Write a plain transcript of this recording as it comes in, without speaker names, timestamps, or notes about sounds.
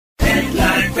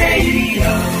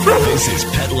This is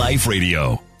Pet Life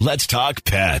Radio. Let's talk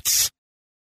pets.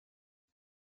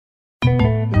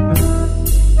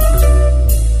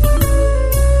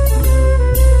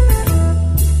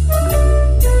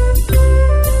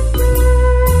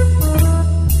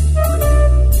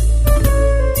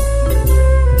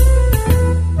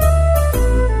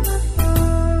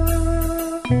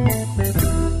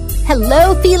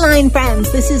 Hello, feline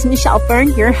friends. This is Michelle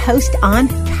Fern, your host on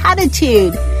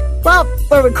Catitude. Well,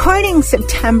 we're recording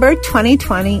September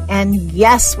 2020, and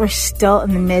yes, we're still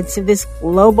in the midst of this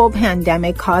global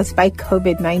pandemic caused by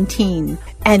COVID-19.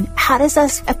 And how does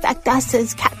this affect us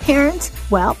as cat parents?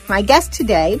 Well, my guest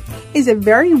today is a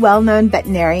very well-known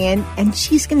veterinarian, and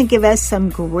she's going to give us some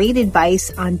great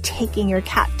advice on taking your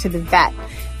cat to the vet,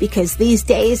 because these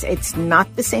days, it's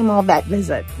not the same old vet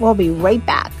visit. We'll be right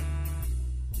back.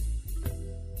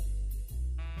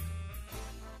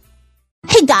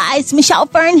 Hey guys, Michelle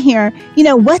Fern here. You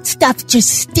know, what stuff just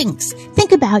stinks?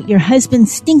 Think about your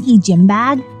husband's stinky gym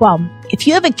bag. Well, if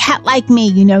you have a cat like me,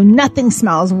 you know nothing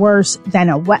smells worse than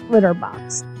a wet litter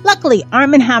box. Luckily,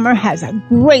 Arm & Hammer has a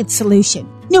great solution.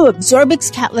 New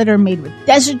Absorbix cat litter made with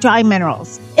desert dry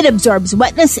minerals. It absorbs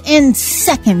wetness in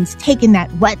seconds, taking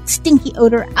that wet, stinky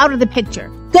odor out of the picture.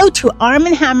 Go to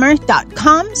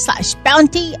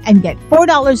armandhammer.com/bounty and get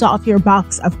 $4 off your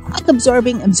box of quick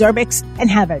absorbing Absorbix and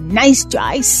have a nice,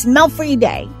 dry, smell-free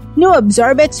day. New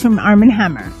Absorbix from Arm &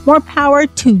 Hammer. More power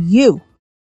to you.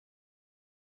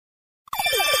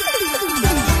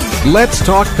 Let's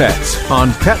Talk Pets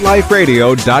on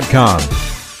PetLifeRadio.com.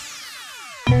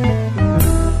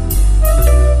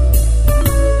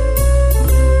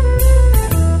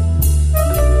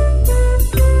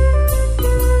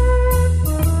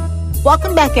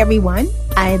 Welcome back, everyone.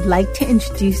 I'd like to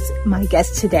introduce my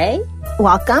guest today.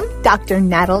 Welcome, Dr.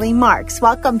 Natalie Marks.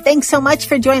 Welcome. Thanks so much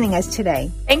for joining us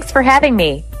today. Thanks for having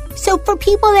me. So for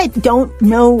people that don't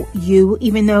know you,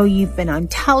 even though you've been on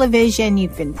television,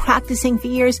 you've been practicing for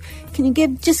years, can you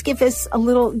give us a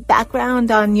little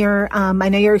background on your, I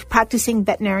know you're practicing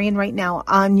veterinarian right now,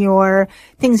 on your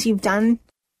things you've done?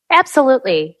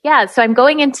 Absolutely. Yeah. So I'm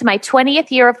going into my 20th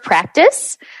year of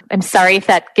practice. I'm sorry if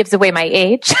that gives away my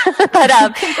age, but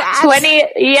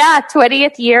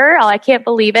 20th year. Oh, I can't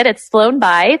believe it. It's flown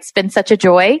by. It's been such a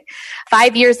joy.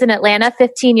 5 years in Atlanta,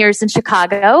 15 years in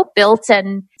Chicago, built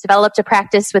and developed a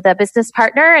practice with a business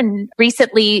partner, and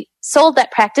recently sold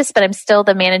that practice, but I'm still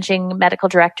the managing medical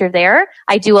director there.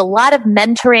 I do a lot of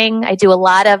mentoring. I do a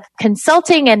lot of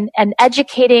consulting and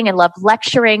educating. I love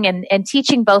lecturing and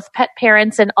teaching both pet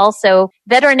parents and also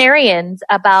veterinarians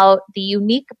about the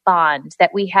unique bond that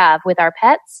we have with our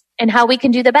pets and how we can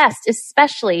do the best,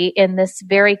 especially in this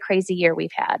very crazy year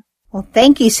we've had. Well,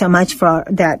 thank you so much for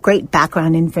that great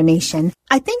background information.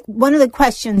 I think one of the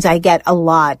questions I get a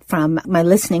lot from my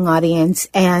listening audience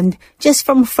and just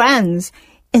from friends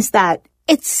is that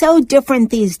it's so different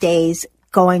these days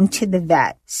going to the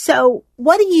vet. So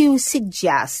what do you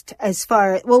suggest let's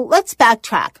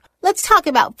backtrack. Let's talk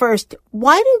about first,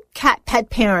 why do pet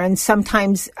parents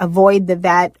sometimes avoid the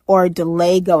vet or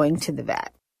delay going to the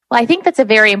vet? Well, I think that's a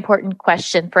very important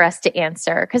question for us to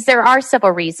answer because there are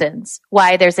several reasons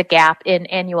why there's a gap in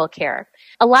annual care.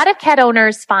 A lot of cat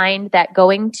owners find that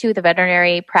going to the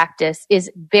veterinary practice is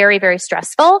very, very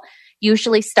stressful,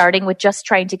 usually starting with just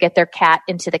trying to get their cat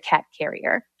into the cat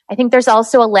carrier. I think there's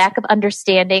also a lack of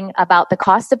understanding about the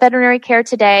cost of veterinary care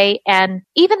today and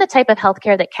even the type of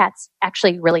healthcare that cats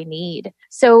actually really need.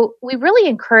 So we really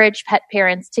encourage pet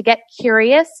parents to get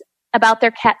curious about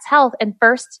their cat's health and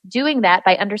first doing that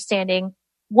by understanding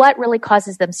what really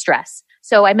causes them stress.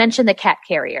 So I mentioned the cat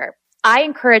carrier. I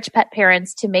encourage pet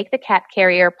parents to make the cat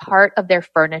carrier part of their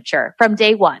furniture from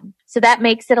day one. So that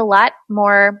makes it a lot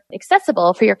more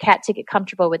accessible for your cat to get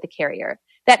comfortable with the carrier.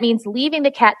 That means leaving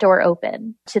the cat door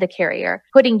open to the carrier,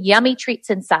 putting yummy treats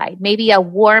inside, maybe a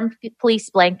warm fleece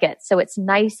blanket so it's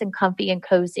nice and comfy and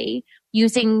cozy,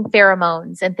 using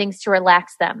pheromones and things to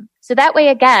relax them. So that way,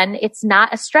 again, it's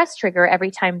not a stress trigger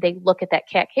every time they look at that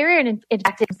cat carrier, and in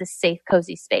fact, it's a safe,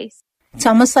 cozy space. It's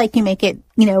almost like you make it,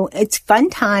 it's fun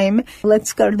time.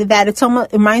 Let's go to the vet. It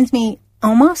reminds me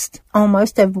almost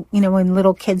of, when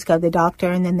little kids go to the doctor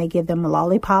and then they give them a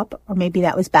lollipop, or maybe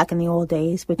that was back in the old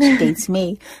days, which dates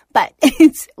me, but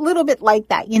it's a little bit like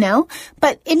that,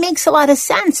 but it makes a lot of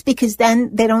sense because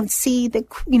then they don't see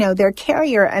their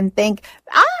carrier and think,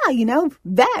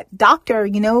 vet, doctor,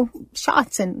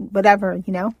 shots and whatever,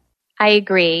 I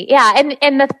agree. Yeah.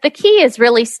 And the key is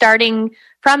really starting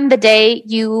from the day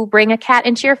you bring a cat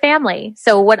into your family.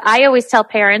 So what I always tell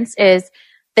parents is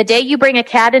the day you bring a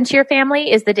cat into your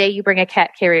family is the day you bring a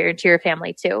cat carrier into your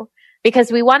family too.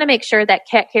 because we want to make sure that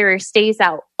cat carrier stays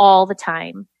out all the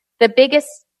time. The biggest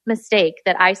mistake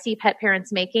that I see pet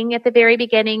parents making at the very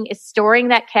beginning is storing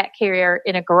that cat carrier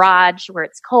in a garage where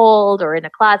it's cold or in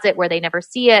a closet where they never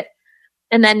see it.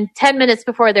 And then 10 minutes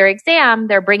before their exam,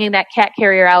 they're bringing that cat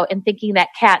carrier out and thinking that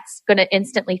cat's going to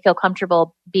instantly feel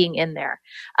comfortable being in there.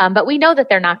 But we know that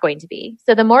they're not going to be.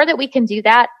 So the more that we can do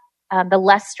that, the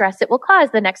less stress it will cause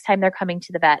the next time they're coming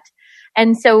to the vet.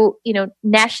 And so,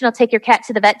 National Take Your Cat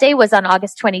to the Vet Day was on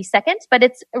August 22nd, but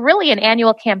it's really an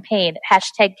annual campaign,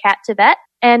 #CatToVet.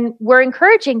 And we're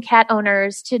encouraging cat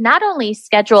owners to not only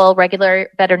schedule regular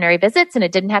veterinary visits, and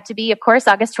it didn't have to be, of course,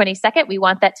 August 22nd. We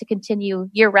want that to continue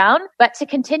year round, but to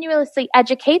continuously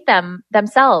educate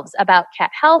themselves about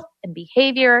cat health and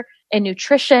behavior and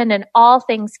nutrition and all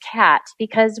things cat,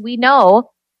 because we know,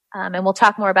 and we'll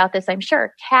talk more about this, I'm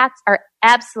sure, cats are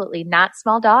absolutely not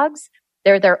small dogs.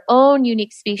 They're their own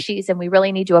unique species, and we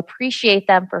really need to appreciate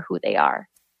them for who they are.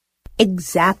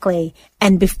 Exactly.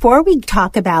 And before we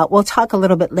talk about, we'll talk a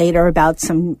little bit later about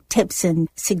some tips and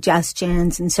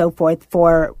suggestions and so forth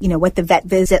for, what the vet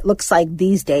visit looks like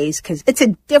these days, because it's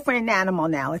a different animal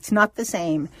now. It's not the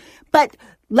same. But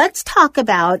let's talk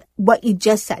about what you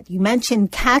just said. You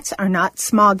mentioned cats are not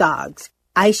small dogs.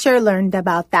 I sure learned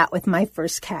about that with my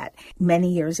first cat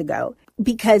many years ago,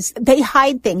 because they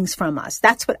hide things from us.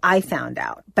 That's what I found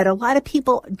out. But a lot of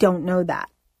people don't know that.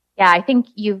 Yeah, I think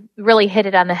you really hit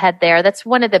it on the head there. That's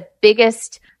one of the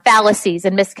biggest fallacies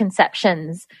and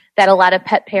misconceptions that a lot of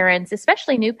pet parents,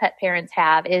 especially new pet parents,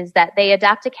 have, is that they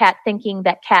adopt a cat thinking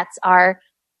that cats are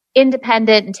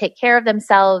independent and take care of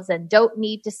themselves and don't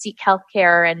need to seek health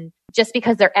care. And just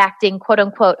because they're acting quote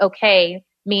unquote okay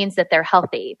means that they're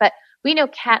healthy. But we know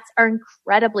cats are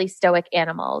incredibly stoic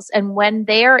animals. And when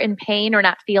they're in pain or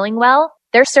not feeling well,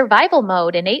 their survival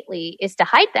mode innately is to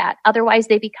hide that. Otherwise,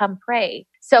 they become prey.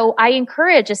 So I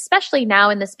encourage, especially now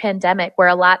in this pandemic where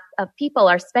a lot of people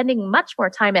are spending much more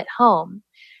time at home,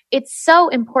 it's so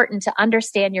important to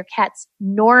understand your cat's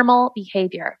normal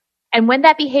behavior. And when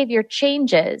that behavior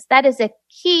changes, that is a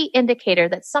key indicator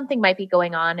that something might be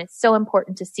going on. It's so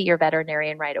important to see your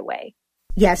veterinarian right away.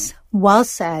 Yes, well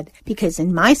said, because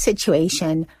in my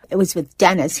situation, it was with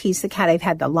Dennis. He's the cat I've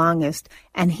had the longest,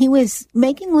 and he was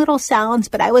making little sounds,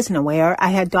 but I wasn't aware.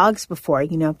 I had dogs before.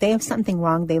 If they have something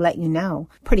wrong, they let you know,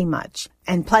 pretty much.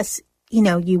 And plus,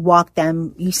 you walk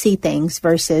them, you see things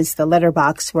versus the litter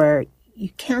box where you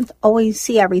can't always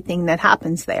see everything that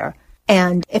happens there.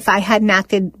 And if I hadn't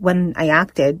acted when I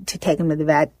acted to take him to the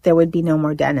vet, there would be no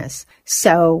more Dennis.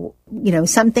 So,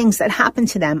 some things that happen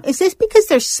to them. Is this because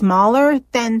they're smaller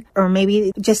than, or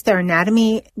maybe just their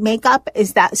anatomy makeup?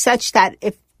 Is that such that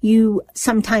if you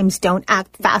sometimes don't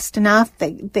act fast enough,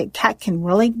 the cat can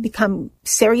really become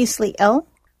seriously ill?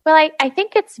 Well, I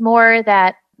think it's more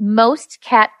that most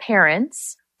cat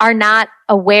parents are not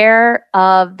aware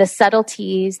of the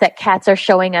subtleties that cats are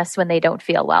showing us when they don't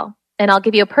feel well. And I'll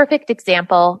give you a perfect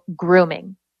example,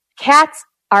 grooming. Cats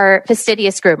are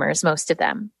fastidious groomers, most of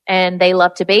them, and they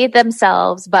love to bathe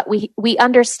themselves, but we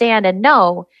understand and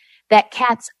know that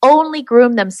cats only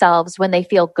groom themselves when they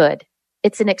feel good.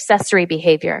 It's an accessory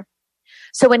behavior.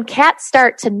 So when cats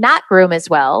start to not groom as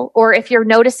well, or if you're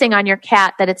noticing on your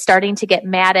cat that it's starting to get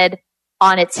matted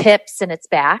on its hips and its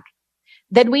back,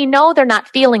 then we know they're not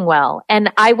feeling well.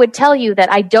 And I would tell you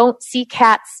that I don't see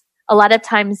cats a lot of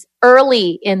times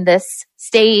early in this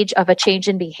stage of a change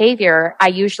in behavior. I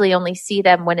usually only see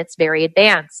them when it's very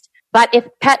advanced. But if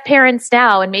pet parents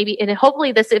now, and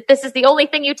hopefully if this is the only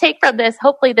thing you take from this,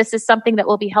 hopefully this is something that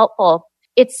will be helpful.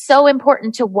 It's so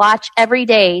important to watch every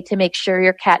day to make sure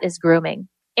your cat is grooming.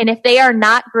 And if they are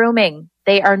not grooming,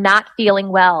 they are not feeling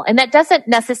well. And that doesn't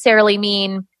necessarily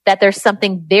mean that there's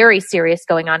something very serious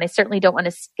going on. I certainly don't want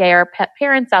to scare pet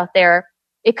parents out there.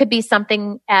 It could be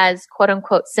something as quote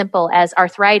unquote simple as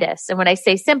arthritis. And when I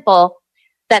say simple,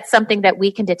 that's something that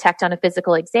we can detect on a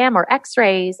physical exam or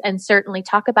x-rays, and certainly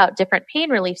talk about different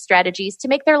pain relief strategies to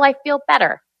make their life feel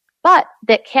better. But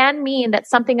that can mean that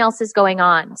something else is going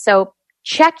on. So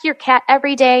check your cat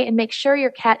every day and make sure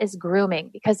your cat is grooming,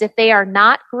 because if they are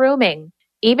not grooming,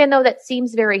 even though that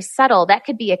seems very subtle, that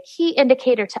could be a key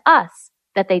indicator to us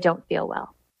that they don't feel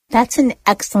well. That's an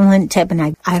excellent tip,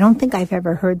 and I don't think I've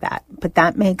ever heard that, but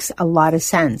that makes a lot of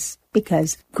sense,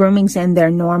 because grooming's in their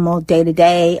normal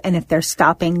day-to-day, and if they're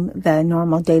stopping the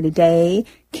normal day-to-day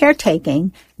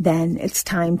caretaking, then it's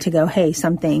time to go, hey,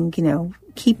 something,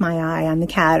 keep my eye on the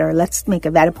cat, or let's make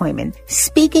a vet appointment.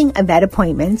 Speaking of vet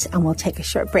appointments, and we'll take a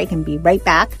short break and be right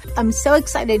back. I'm so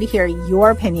excited to hear your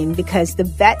opinion, because the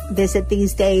vet visit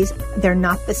these days, they're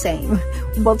not the same.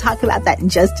 We'll talk about that in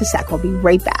just a sec. We'll be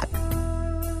right back.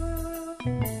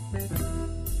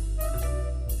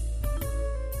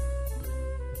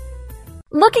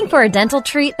 Looking for a dental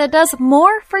treat that does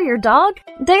more for your dog?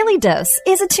 Daily Dose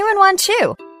is a 2-in-1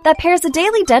 chew that pairs a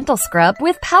daily dental scrub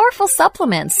with powerful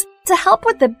supplements to help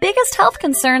with the biggest health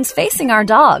concerns facing our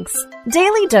dogs.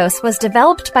 Daily Dose was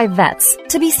developed by vets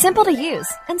to be simple to use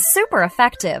and super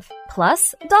effective.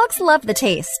 Plus, dogs love the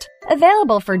taste.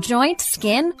 Available for joint,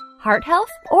 skin, heart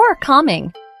health, or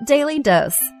calming. Daily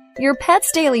Dose. Your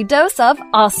pet's daily dose of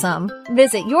awesome.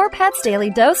 Visit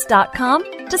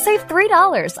yourpetsdailydose.com to save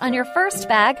 $3 on your first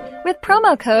bag with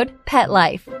promo code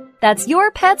PETLIFE. That's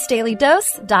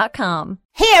yourpetsdailydose.com.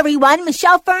 Hey everyone,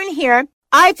 Michelle Fern here.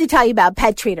 I have to tell you about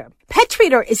Pet Treater. Pet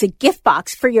Treater is a gift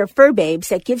box for your fur babes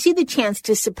that gives you the chance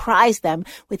to surprise them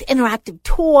with interactive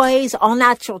toys, all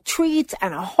natural treats,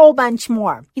 and a whole bunch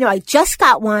more. You know, I just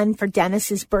got one for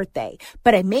Dennis's birthday,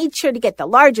 but I made sure to get the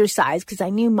larger size because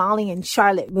I knew Molly and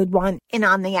Charlotte would want in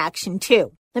on the action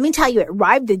too. Let me tell you, it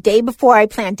arrived the day before I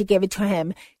planned to give it to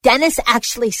him. Dennis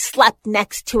actually slept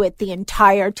next to it the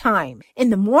entire time. In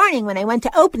the morning, when I went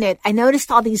to open it, I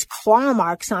noticed all these claw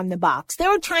marks on the box. They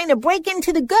were trying to break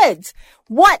into the goods.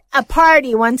 What a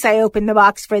party once I opened the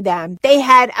box for them. They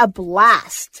had a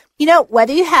blast. You know,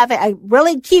 whether you have a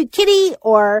really cute kitty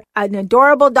or an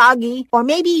adorable doggy or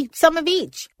maybe some of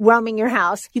each roaming your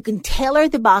house, you can tailor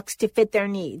the box to fit their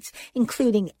needs,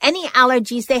 including any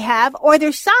allergies they have or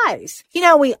their size. You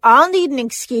know, we all need an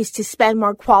excuse to spend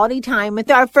more quality time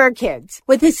with our fur kids.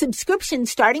 With a subscription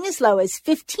starting as low as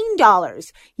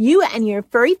 $15, you and your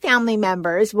furry family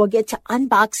members will get to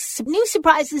unbox some new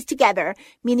surprises together,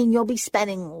 meaning you'll be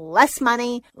spending less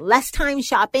money, less time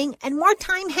shopping, and more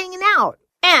time hanging out.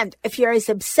 And if you're as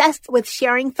obsessed with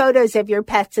sharing photos of your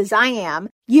pets as I am,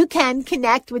 you can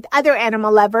connect with other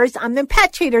animal lovers on the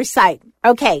Pet Treater site.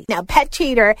 Okay, now Pet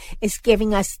Treater is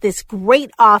giving us this great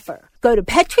offer. Go to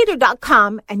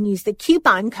pettreater.com and use the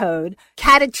coupon code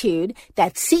CATTITUDE,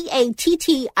 that's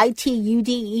CATTITUDE,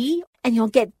 and you'll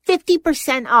get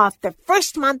 50% off the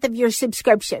first month of your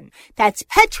subscription. That's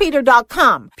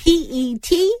pettreater.com,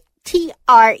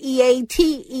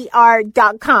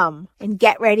 PETTREATER.com, and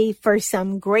get ready for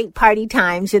some great party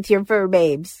times with your fur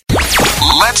babes.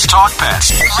 Let's talk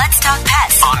pets. Let's talk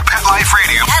pets On Pet Life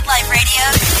Radio. Pet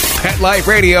Life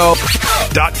Radio.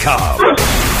 PetLifeRadio.com.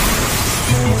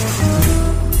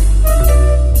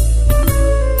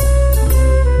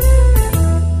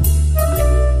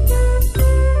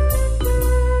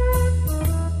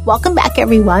 Welcome back,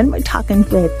 everyone. We're talking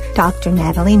with Dr.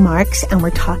 Natalie Marks, and we're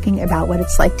talking about what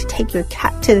it's like to take your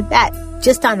cat to the vet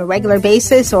just on a regular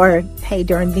basis or, hey,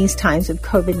 during these times of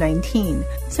COVID-19.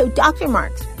 So, Dr.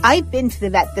 Marks, I've been to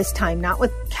the vet this time, not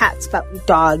with cats, but with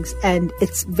dogs, and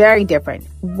it's very different.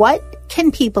 What can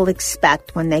people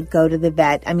expect when they go to the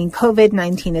vet? I mean,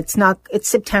 COVID-19, it's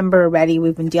September already.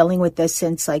 We've been dealing with this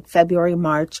since like February,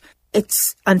 March.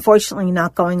 It's unfortunately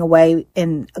not going away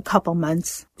in a couple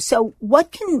months. So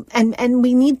what can, and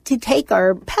we need to take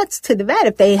our pets to the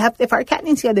vet. If our cat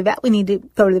needs to go to the vet, we need to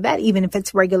go to the vet, even if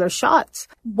it's regular shots.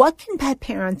 What can pet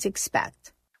parents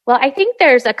expect? Well, I think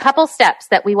there's a couple steps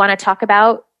that we want to talk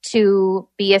about to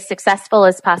be as successful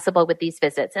as possible with these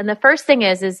visits. And the first thing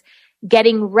is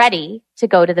getting ready to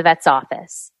go to the vet's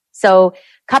office. So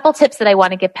a couple tips that I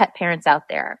want to give pet parents out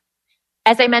there.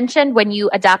 As I mentioned, when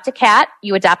you adopt a cat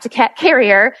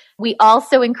carrier. We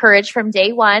also encourage from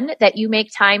day one that you make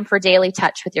time for daily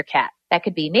touch with your cat. That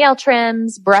could be nail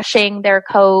trims, brushing their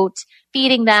coat,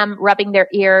 feeding them, rubbing their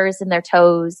ears and their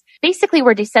toes. Basically,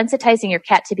 we're desensitizing your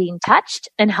cat to being touched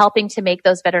and helping to make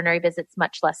those veterinary visits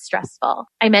much less stressful.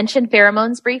 I mentioned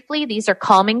pheromones briefly. These are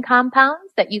calming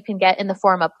compounds that you can get in the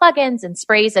form of plugins and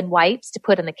sprays and wipes to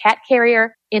put in the cat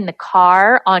carrier, in the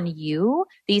car, on you.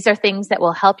 These are things that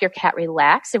will help your cat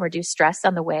relax and reduce stress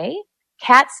on the way.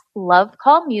 Cats love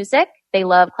calm music. They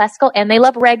love classical and they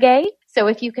love reggae. So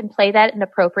if you can play that in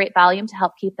appropriate volume to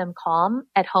help keep them calm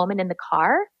at home and in the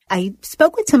car. I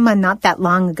spoke with someone not that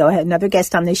long ago, I had another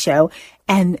guest on the show,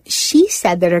 and she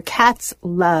said that her cats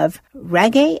love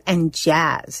reggae and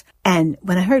jazz. And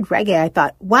when I heard reggae, I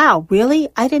thought, wow, really?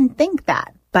 I didn't think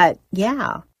that. But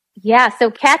yeah. Yeah,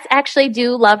 so cats actually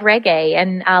do love reggae,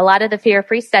 and a lot of the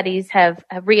fear-free studies have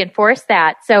reinforced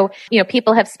that. So,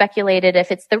 people have speculated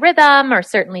if it's the rhythm or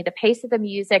certainly the pace of the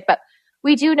music, but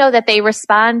we do know that they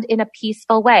respond in a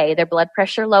peaceful way. Their blood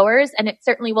pressure lowers, and it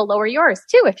certainly will lower yours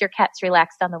too if your cat's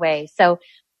relaxed on the way. So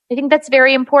I think that's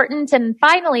very important. And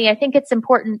finally, I think it's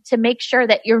important to make sure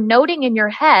that you're noting in your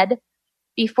head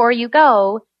before you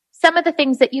go some of the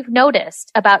things that you've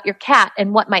noticed about your cat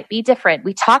and what might be different.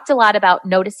 We talked a lot about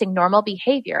noticing normal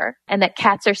behavior and that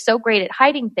cats are so great at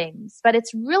hiding things, but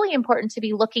it's really important to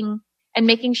be looking and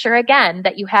making sure again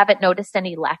that you haven't noticed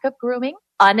any lack of grooming,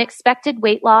 unexpected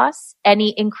weight loss,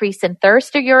 any increase in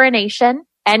thirst or urination,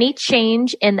 any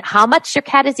change in how much your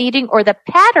cat is eating or the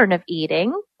pattern of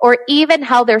eating, or even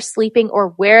how they're sleeping or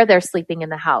where they're sleeping in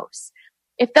the house.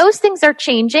 If those things are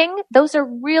changing, those are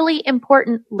really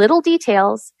important little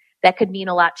details that could mean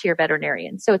a lot to your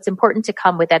veterinarian. So it's important to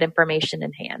come with that information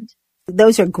in hand.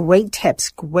 Those are great tips,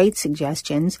 great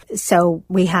suggestions. So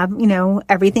we have,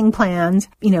 everything planned,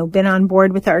 been on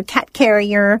board with our cat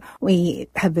carrier. We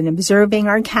have been observing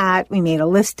our cat. We made a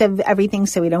list of everything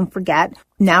so we don't forget.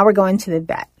 Now we're going to the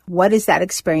vet. What is that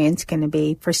experience going to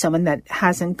be for someone that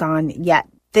hasn't gone yet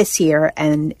this year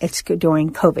and it's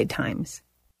during COVID times?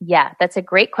 Yeah, that's a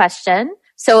great question.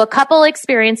 So a couple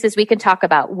experiences we can talk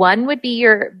about. One would be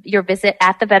your visit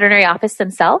at the veterinary office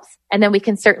themselves. And then we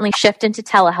can certainly shift into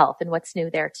telehealth and what's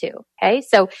new there too. Okay.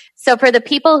 So for the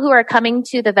people who are coming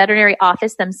to the veterinary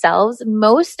office themselves,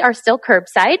 most are still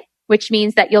curbside, which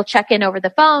means that you'll check in over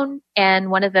the phone and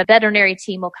one of the veterinary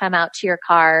team will come out to your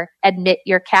car, admit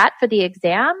your cat for the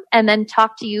exam, and then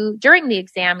talk to you during the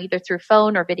exam, either through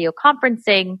phone or video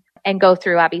conferencing, and go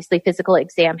through obviously physical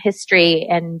exam history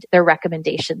and their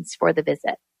recommendations for the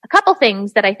visit. A couple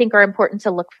things that I think are important to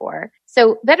look for.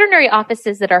 So veterinary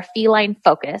offices that are feline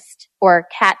focused or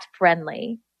cat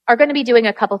friendly are going to be doing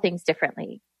a couple things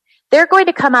differently. They're going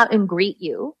to come out and greet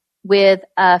you with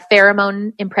a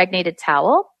pheromone impregnated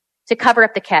towel to cover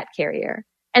up the cat carrier.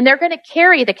 And they're going to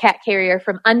carry the cat carrier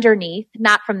from underneath,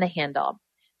 not from the handle.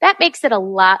 That makes it a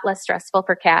lot less stressful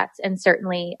for cats and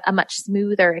certainly a much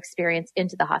smoother experience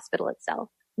into the hospital itself.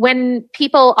 When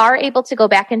people are able to go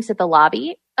back into the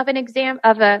lobby of an exam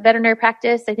of a veterinary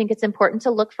practice, I think it's important to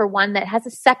look for one that has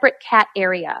a separate cat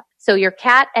area. So your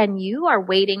cat and you are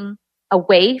waiting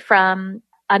away from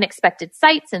unexpected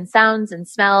sights and sounds and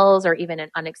smells, or even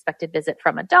an unexpected visit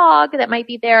from a dog that might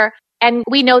be there. And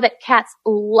we know that cats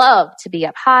love to be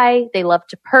up high. They love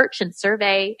to perch and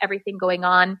survey everything going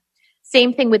on.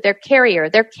 Same thing with their carrier.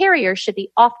 Their carrier should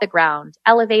be off the ground,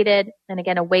 elevated, and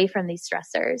again, away from these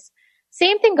stressors.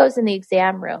 Same thing goes in the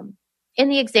exam room. In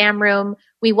the exam room,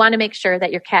 we want to make sure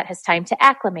that your cat has time to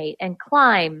acclimate and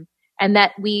climb, and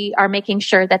that we are making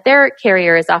sure that their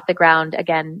carrier is off the ground,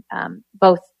 again,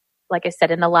 both, like I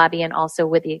said, in the lobby and also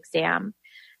with the exam.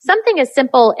 Something as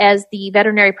simple as the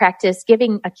veterinary practice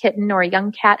giving a kitten or a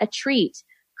young cat a treat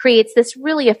creates this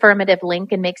really affirmative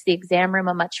link and makes the exam room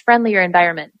a much friendlier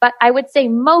environment. But I would say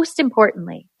most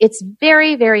importantly, it's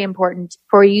very, very important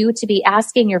for you to be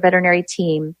asking your veterinary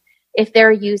team if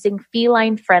they're using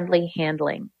feline friendly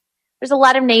handling. There's a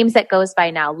lot of names that goes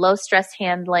by now, low stress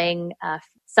handling,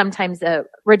 sometimes a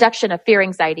reduction of fear,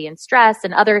 anxiety, and stress,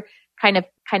 and other kind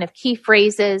of key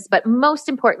phrases. But most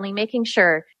importantly, making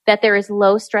sure that there is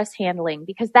low stress handling,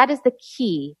 because that is the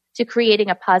key to creating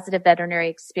a positive veterinary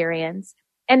experience.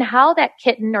 And how that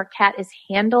kitten or cat is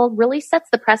handled really sets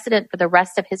the precedent for the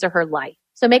rest of his or her life.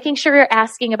 So making sure you're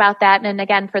asking about that. And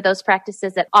again, for those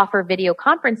practices that offer video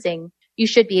conferencing, you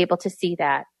should be able to see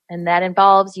that. And that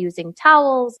involves using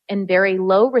towels and very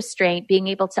low restraint, being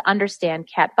able to understand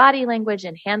cat body language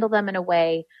and handle them in a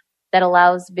way that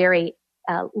allows very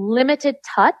limited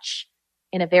touch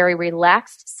in a very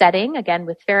relaxed setting, again,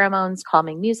 with pheromones,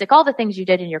 calming music, all the things you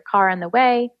did in your car on the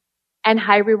way, and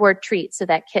high reward treats. So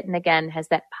that kitten, again, has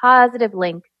that positive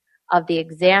link of the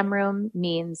exam room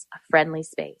means a friendly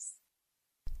space.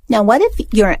 Now, what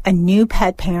if you're a new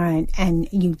pet parent and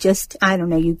you just,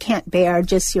 you can't bear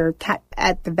just your cat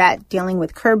at the vet dealing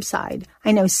with curbside?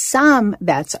 I know some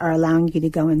vets are allowing you to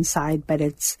go inside, but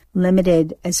it's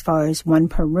limited as far as one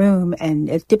per room, and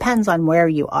it depends on where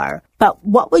you are. But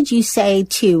what would you say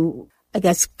to,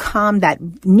 calm that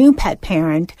new pet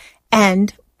parent?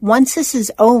 And once this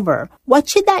is over, what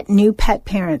should that new pet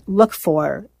parent look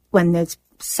for when it's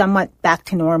somewhat back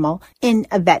to normal in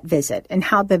a vet visit, and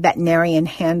how the veterinarian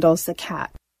handles the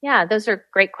cat? Yeah, those are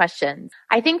great questions.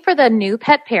 I think for the new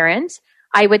pet parent,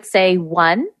 I would say,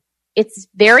 one, it's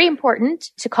very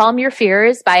important to calm your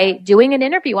fears by doing an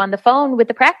interview on the phone with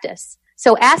the practice.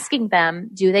 So asking them,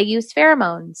 do they use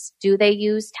pheromones? Do they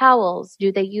use towels?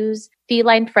 Do they use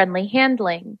feline-friendly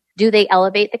handling? Do they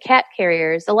elevate the cat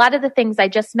carriers? A lot of the things I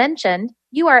just mentioned,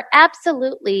 you are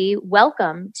absolutely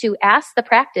welcome to ask the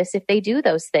practice if they do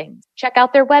those things. Check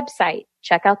out their website.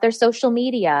 Check out their social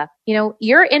media.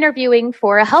 You're interviewing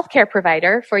for a healthcare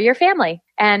provider for your family.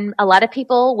 And a lot of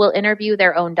people will interview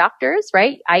their own doctors,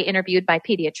 right? I interviewed my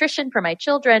pediatrician for my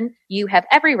children. You have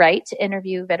every right to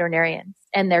interview veterinarians.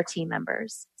 and their team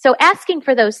members. So asking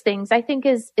for those things, I think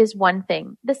is one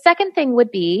thing. The second thing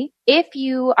would be if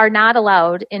you are not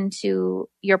allowed into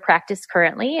your practice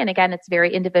currently, and again, it's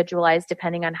very individualized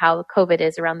depending on how COVID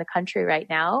is around the country right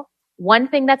now. One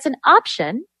thing that's an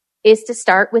option is to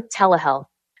start with telehealth.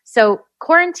 So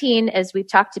quarantine, as we've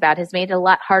talked about, has made it a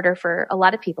lot harder for a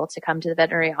lot of people to come to the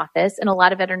veterinary office. And a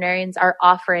lot of veterinarians are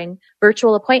offering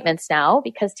virtual appointments now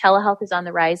because telehealth is on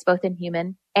the rise, both in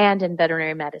human and in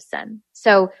veterinary medicine.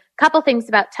 So a couple things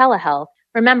about telehealth.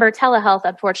 Remember, telehealth,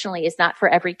 unfortunately, is not for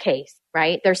every case,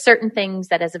 right? There's certain things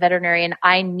that as a veterinarian,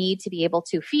 I need to be able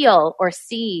to feel or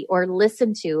see or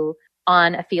listen to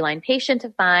on a feline patient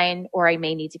of mine, or I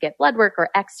may need to get blood work or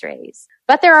x-rays.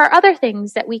 But there are other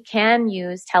things that we can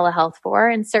use telehealth for,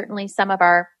 and certainly some of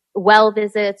our well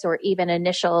visits or even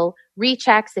initial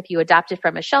rechecks, if you adopted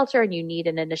from a shelter and you need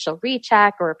an initial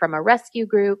recheck or from a rescue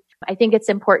group, I think it's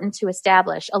important to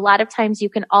establish. A lot of times you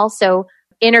can also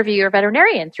interview your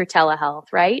veterinarian through telehealth,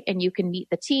 right? And you can meet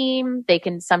the team. They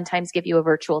can sometimes give you a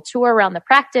virtual tour around the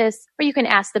practice, or you can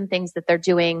ask them things that they're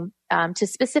doing to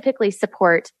specifically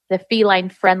support the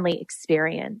feline-friendly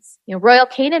experience. You know, Royal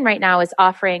Canin right now is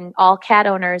offering all cat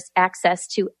owners access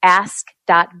to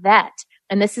ask.vet.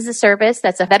 And this is a service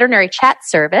that's a veterinary chat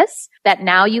service that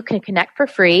now you can connect for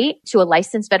free to a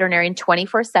licensed veterinarian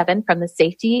 24/7 from the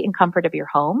safety and comfort of your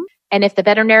home. And if the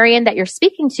veterinarian that you're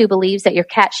speaking to believes that your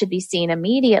cat should be seen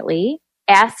immediately,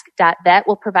 ask.vet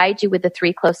will provide you with the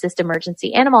 3 closest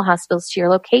emergency animal hospitals to your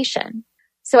location.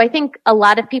 So I think a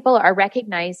lot of people are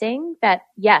recognizing that,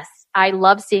 yes, I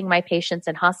love seeing my patients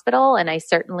in hospital, and I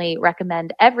certainly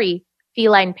recommend every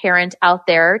feline parent out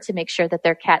there to make sure that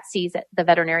their cat sees the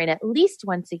veterinarian at least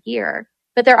once a year.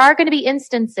 But there are going to be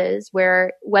instances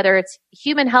where whether it's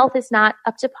human health is not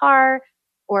up to par,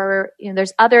 or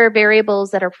there's other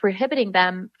variables that are prohibiting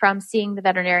them from seeing the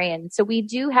veterinarian. So we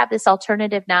do have this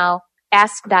alternative now.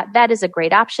 Ask.vet is a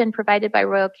great option provided by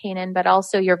Royal Canin, but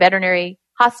also your veterinary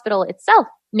hospital itself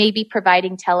may be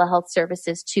providing telehealth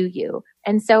services to you.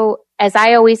 And so as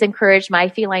I always encourage my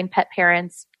feline pet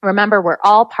parents, remember, we're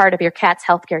all part of your cat's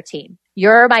healthcare team.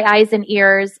 You're my eyes and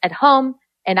ears at home,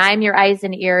 and I'm your eyes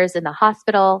and ears in the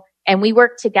hospital. And we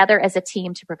work together as a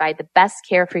team to provide the best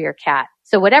care for your cat.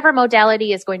 So whatever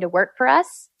modality is going to work for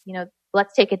us,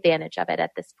 let's take advantage of it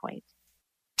at this point.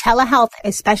 Telehealth,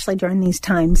 especially during these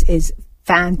times, is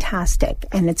fantastic.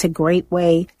 And it's a great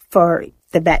way for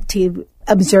the vet to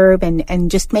observe and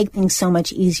just make things so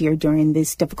much easier during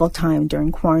this difficult time,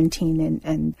 during quarantine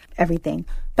and everything.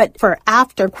 But for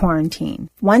after quarantine,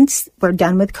 once we're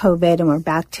done with COVID and we're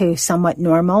back to somewhat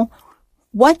normal,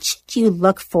 what should you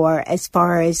look for as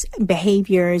far as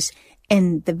behaviors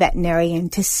in the veterinarian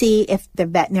to see if the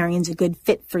veterinarian's a good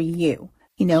fit for you?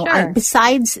 Sure.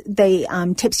 Besides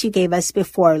the tips you gave us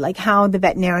before, like how the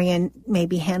veterinarian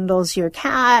maybe handles your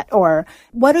cat, or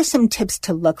what are some tips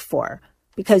to look for?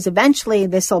 Because eventually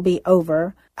this will be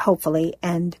over, hopefully,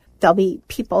 and there'll be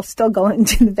people still going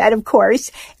to the vet, of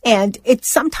course. And it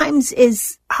sometimes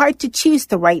is hard to choose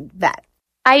the right vet.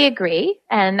 I agree.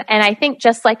 And I think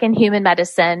just like in human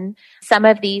medicine, some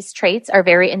of these traits are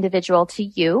very individual to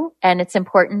you. And it's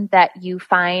important that you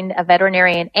find a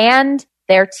veterinarian and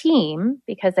their team,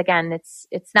 because again,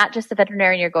 it's not just the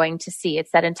veterinarian you're going to see.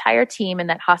 It's that entire team in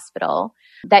that hospital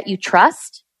that you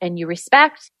trust and you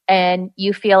respect and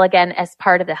you feel, again, as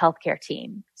part of the healthcare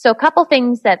team. So a couple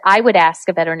things that I would ask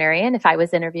a veterinarian if I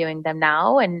was interviewing them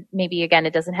now, and maybe, again,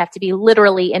 it doesn't have to be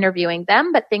literally interviewing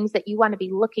them, but things that you want to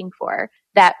be looking for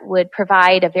that would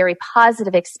provide a very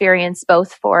positive experience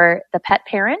both for the pet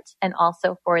parent and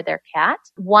also for their cat.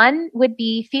 One would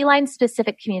be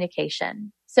feline-specific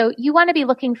communication. So you want to be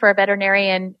looking for a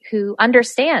veterinarian who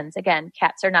understands, again,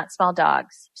 cats are not small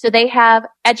dogs. So they have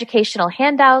educational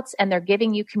handouts and they're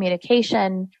giving you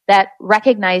communication that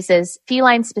recognizes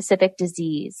feline-specific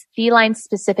disease,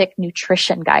 feline-specific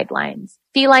nutrition guidelines,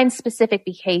 feline-specific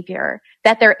behavior,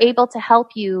 that they're able to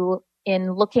help you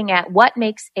in looking at what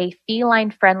makes a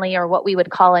feline-friendly, or what we would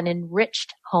call an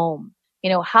enriched home.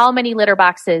 How many litter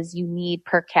boxes you need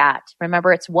per cat.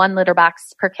 Remember, it's 1 litter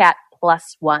box per cat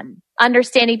plus 1.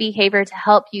 Understanding behavior to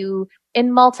help you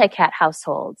in multi-cat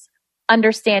households.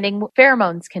 Understanding what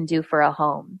pheromones can do for a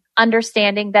home.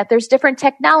 Understanding that there's different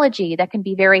technology that can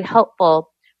be very helpful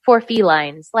for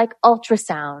felines, like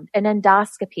ultrasound and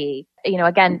endoscopy.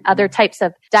 Again, other types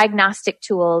of diagnostic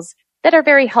tools that are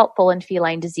very helpful in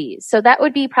feline disease. So that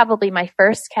would be probably my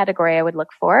first category I would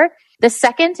look for. The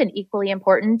second, and equally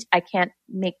important, I can't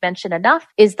make mention enough,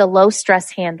 is the low stress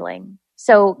handling.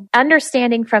 So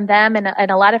understanding from them, and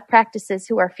a lot of practices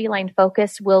who are feline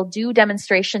focused will do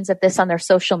demonstrations of this on their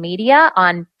social media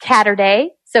on Catterday.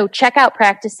 So check out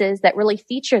practices that really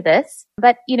feature this.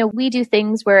 But, we do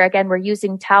things where, again, we're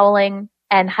using toweling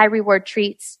and high reward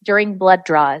treats during blood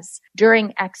draws,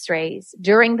 during x-rays,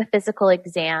 during the physical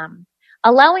exam,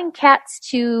 allowing cats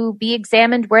to be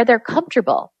examined where they're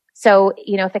comfortable. So,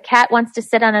 if a cat wants to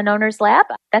sit on an owner's lap,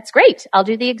 that's great. I'll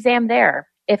do the exam there.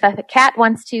 If a cat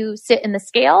wants to sit in the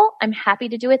scale, I'm happy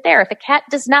to do it there. If a cat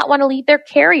does not want to leave their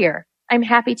carrier, I'm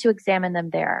happy to examine them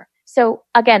there. So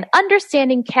again,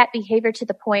 understanding cat behavior to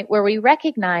the point where we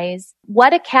recognize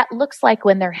what a cat looks like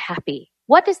when they're happy.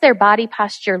 What does their body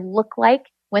posture look like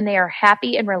when they are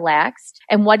happy and relaxed?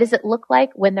 And what does it look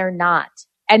like when they're not?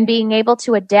 And being able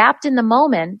to adapt in the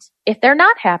moment, if they're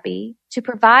not happy, to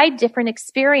provide different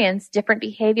experience, different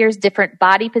behaviors, different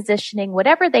body positioning,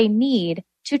 whatever they need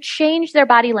to change their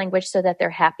body language so that they're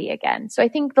happy again. So I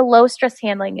think the low stress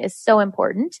handling is so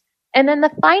important. And then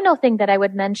the final thing that I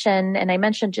would mention, and I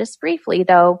mentioned just briefly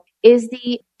though, is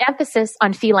the emphasis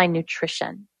on feline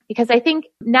nutrition. Because I think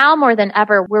now more than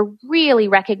ever, we're really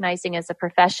recognizing as a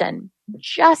profession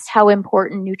just how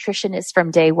important nutrition is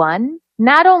from day one,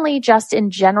 not only just in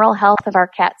general health of our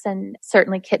cats and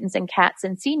certainly kittens and cats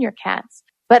and senior cats,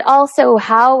 but also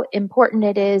how important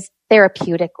it is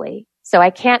therapeutically. So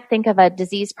I can't think of a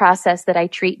disease process that I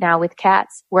treat now with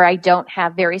cats where I don't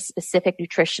have very specific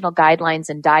nutritional guidelines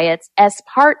and diets as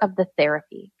part of the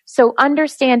therapy. So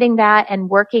understanding that and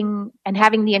working and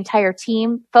having the entire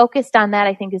team focused on that,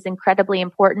 I think is incredibly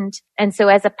important. And so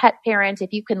as a pet parent,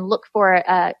 if you can look for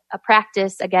a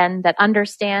practice, again, that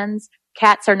understands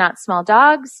cats are not small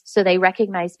dogs, so they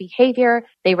recognize behavior,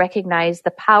 they recognize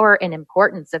the power and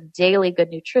importance of daily good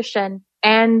nutrition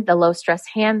and the low stress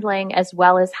handling, as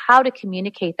well as how to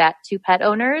communicate that to pet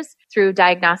owners through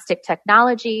diagnostic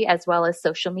technology, as well as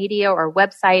social media or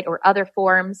website or other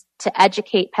forms to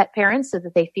educate pet parents so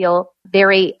that they feel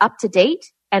very up to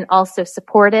date and also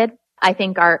supported, I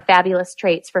think are fabulous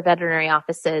traits for veterinary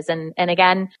offices. And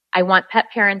again, I want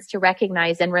pet parents to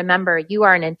recognize and remember you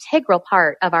are an integral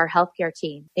part of our healthcare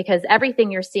team because everything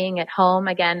you're seeing at home,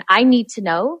 again, I need to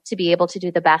know to be able to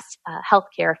do the best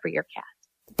healthcare for your cat.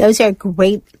 Those are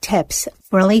great tips,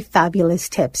 really fabulous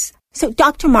tips. So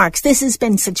Dr. Marks, this has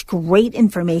been such great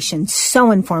information,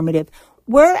 so informative.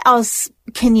 Where else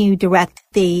can you direct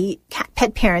the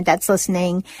pet parent that's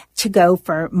listening to go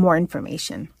for more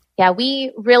information? Yeah,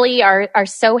 we really are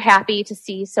so happy to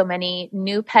see so many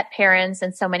new pet parents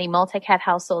and so many multi-cat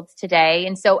households today.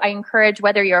 And so I encourage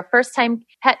whether you're a first-time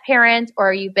pet parent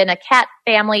or you've been a cat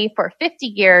family for 50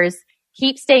 years,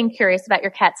 keep staying curious about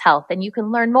your cat's health. And you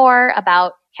can learn more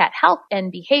about cat health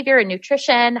and behavior and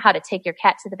nutrition, how to take your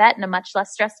cat to the vet in a much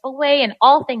less stressful way, and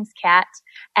all things cat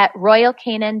at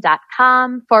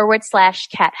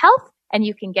royalcanin.com/cat health. And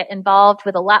you can get involved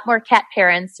with a lot more cat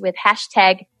parents with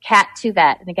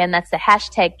 #Cat2Vet. And again, that's the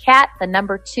 #cat, the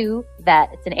number 2 vet.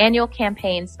 It's an annual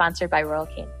campaign sponsored by Royal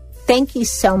Canin. Thank you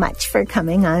so much for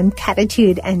coming on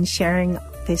Catitude and sharing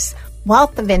this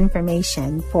wealth of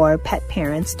information for pet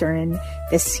parents during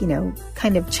this,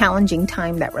 kind of challenging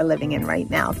time that we're living in right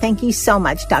now. Thank you so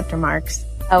much, Dr. Marks.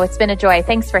 Oh, it's been a joy.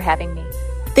 Thanks for having me.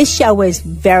 This show was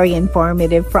very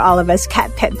informative for all of us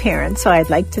cat pet parents, so I'd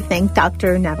like to thank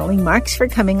Dr. Natalie Marks for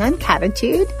coming on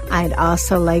Catitude. I'd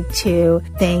also like to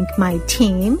thank my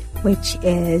team, which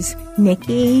is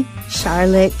Nikki,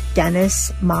 Charlotte,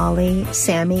 Dennis, Molly,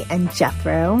 Sammy, and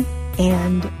Jethro.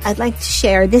 And I'd like to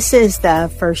share, this is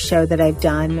the first show that I've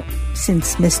done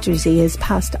since Mr. Z has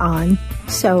passed on.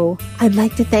 So I'd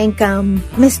like to thank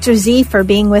Mr. Z for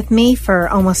being with me for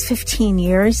almost 15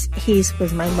 years. He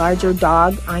was my larger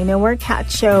dog. I know we're a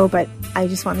cat show, but I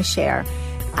just want to share.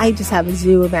 I just have a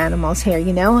zoo of animals here,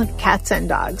 cats and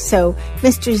dogs. So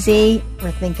Mr. Z,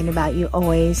 we're thinking about you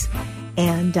always.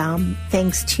 And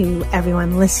thanks to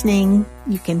everyone listening.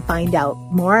 You can find out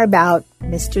more about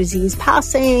Mr. Z's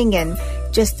passing and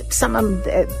just some of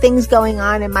the things going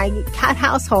on in my cat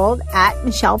household at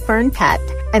Michelle Fern Pet.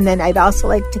 And then I'd also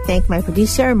like to thank my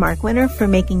producer, Mark Winter, for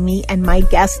making me and my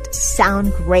guest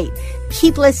sound great.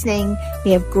 Keep listening.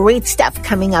 We have great stuff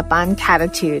coming up on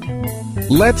Catitude.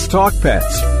 Let's Talk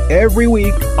Pets, every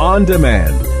week on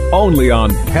demand, only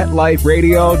on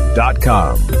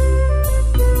PetLifeRadio.com.